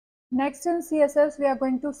Next in CSS, we are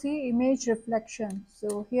going to see image reflection.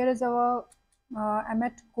 So here is our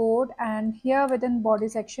emmet code, and here within body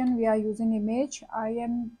section, we are using image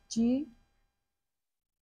img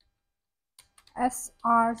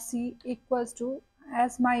src equals to,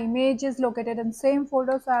 as my image is located in same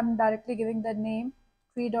folder, so I'm directly giving the name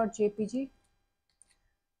tree.jpg.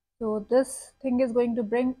 So this thing is going to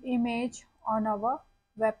bring image on our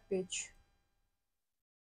web page.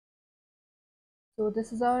 So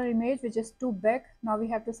this is our image, which is too big. Now we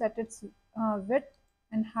have to set its width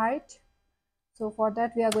and height. So for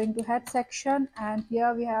that we are going to head section, and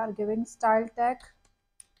here we are giving style tag,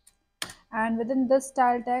 and within this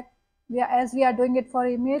style tag, as we are doing it for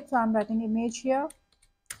image, so I'm writing image here.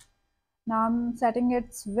 Now I'm setting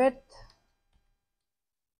its width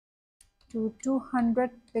to 200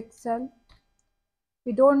 pixel.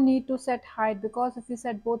 We don't need to set height, because if we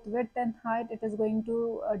set both width and height, it is going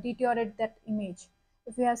to deteriorate that image.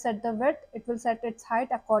 If we have set the width, it will set its height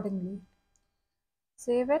accordingly.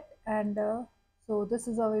 Save it, and so this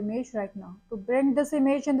is our image right now. To bring this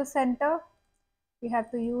image in the center, we have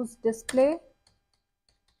to use display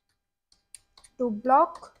to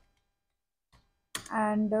block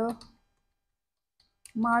and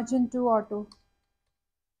margin to auto.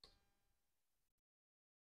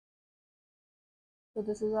 So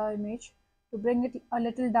this is our image. To bring it a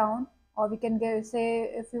little down, or we can give, say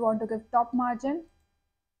if we want to give top margin,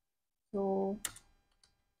 so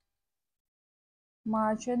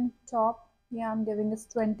margin top, yeah, I'm giving this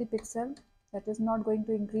 20 pixel. That is not going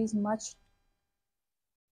to increase much,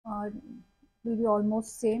 will be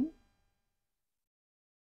almost same.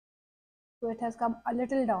 So it has come a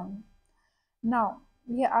little down. Now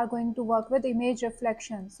we are going to work with image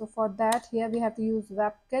reflection. So for that, here we have to use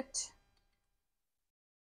WebKit.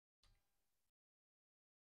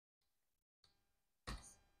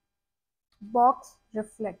 Box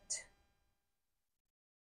reflect.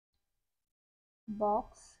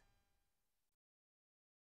 Box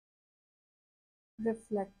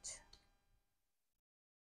reflect.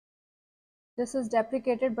 This is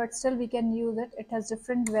deprecated, but still we can use it. It has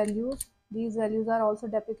different values. These values are also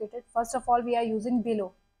deprecated. First of all, we are using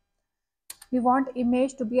below. We want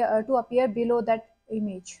image to be to appear below that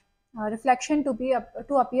image. Reflection to be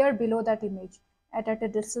to appear below that image at a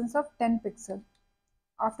distance of 10 pixel.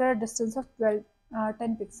 After a distance of 10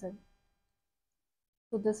 pixel.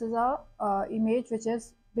 So this is our image which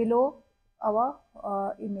is below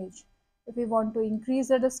our image. If we want to increase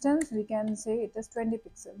the distance, we can say it is 20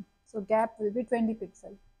 pixel. So gap will be 20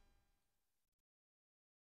 pixel.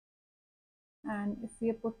 And if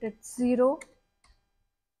we put it 0,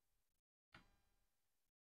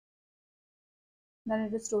 then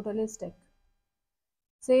it is totally stick.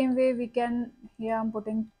 Same way we can, here I'm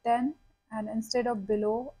putting 10, and instead of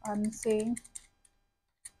below, I'm saying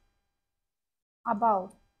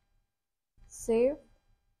above. Save.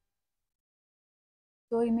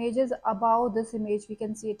 So image is above this image, we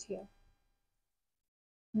can see it here.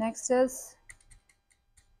 Next is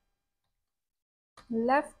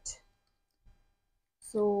left.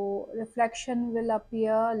 So reflection will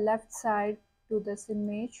appear left side to this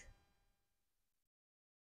image.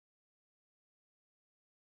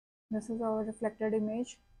 This is our reflected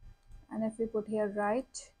image, and if we put here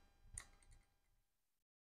right,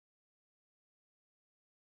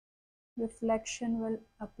 reflection will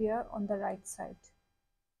appear on the right side.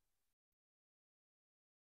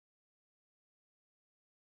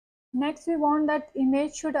 Next, we want that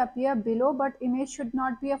image should appear below, but image should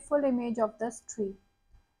not be a full image of this tree.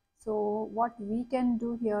 So what we can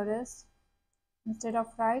do here is, instead of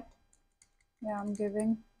right, yeah, I'm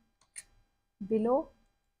giving below,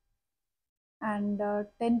 and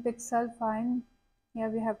 10 pixel fine. Here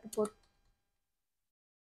we have to put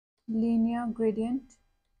linear gradient,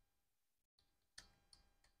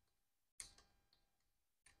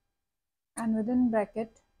 and within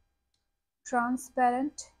bracket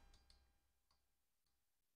transparent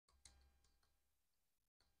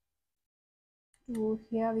to,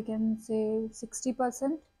 here we can say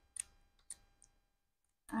 60%,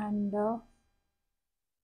 and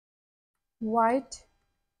white,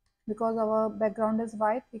 because our background is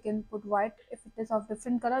white, we can put white. If it is of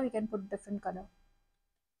different color, we can put different color.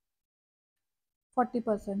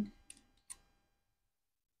 40%.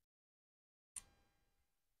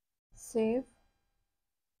 Save.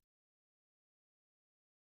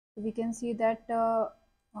 We can see that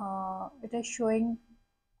it is showing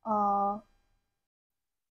 40%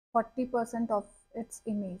 of its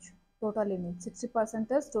image, total image.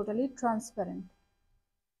 60% is totally transparent.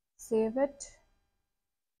 Save it,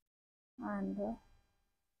 and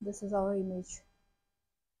this is our image.